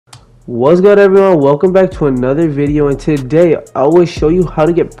What's good, everyone? Welcome back to another video, and today I will show you how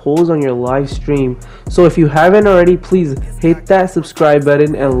to get polls on your live stream. So if you haven't already, please hit that subscribe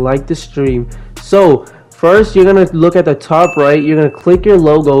button and like the stream. So first, you're gonna look at the top right, you're gonna click your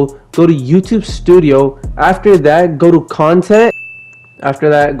logo, go to YouTube Studio. After that, go to content. After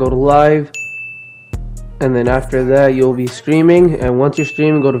that, go to live, and then after that you'll be streaming. And once you're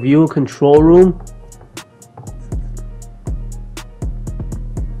streaming, go to view control room,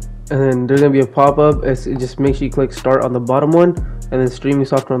 and then there's gonna be a pop-up. Just make sure you click start on the bottom one, and then streaming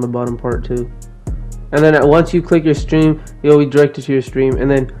software on the bottom part too. And then once you click your stream, you'll be directed to your stream. And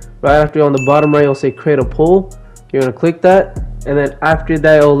then right after, on the bottom right, it'll say create a poll. You're gonna click that, and then after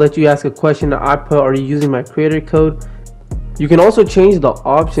that it'll let you ask a question that I put, are you using my creator code? You can also change the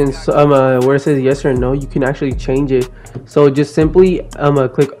options where it says yes or no. You can actually change it. So just simply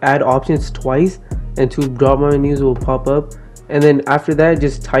click add options twice, and two drop menus will pop up. And then after that,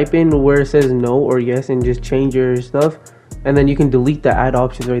 just type in where it says no or yes and just change your stuff. And then you can delete the add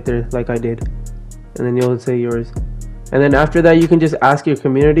options right there like I did, and then you'll say yours. And then after that, you can just ask your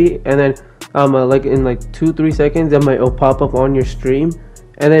community, and then like in like 2-3 seconds it'll pop up on your stream.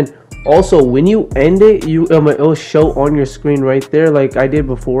 And then also when you end it, it'll show on your screen right there like I did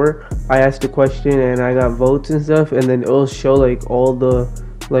before. I asked a question and I got votes and stuff, and then it'll show like all the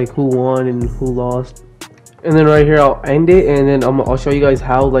who won and who lost. And then right here I'll end it, and then I'll show you guys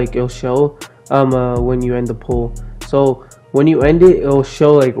how it'll show when you end the poll. So when you end it, it'll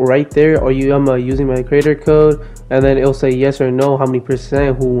show like right there, are you using my creator code, and then it'll say yes or no, how many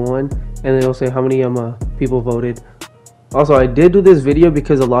percent, who won, and then it'll say how many people voted. Also, I did do this video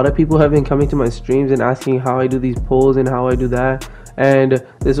because a lot of people have been coming to my streams and asking how I do these polls and how I do that, and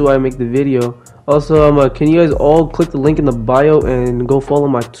this is why I make the video. Also, can you guys all click the link in the bio and go follow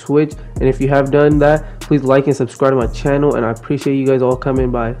my Twitch? And if you have done that, please like and subscribe to my channel, and I appreciate you guys all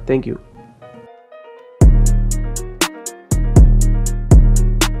coming by. Thank you.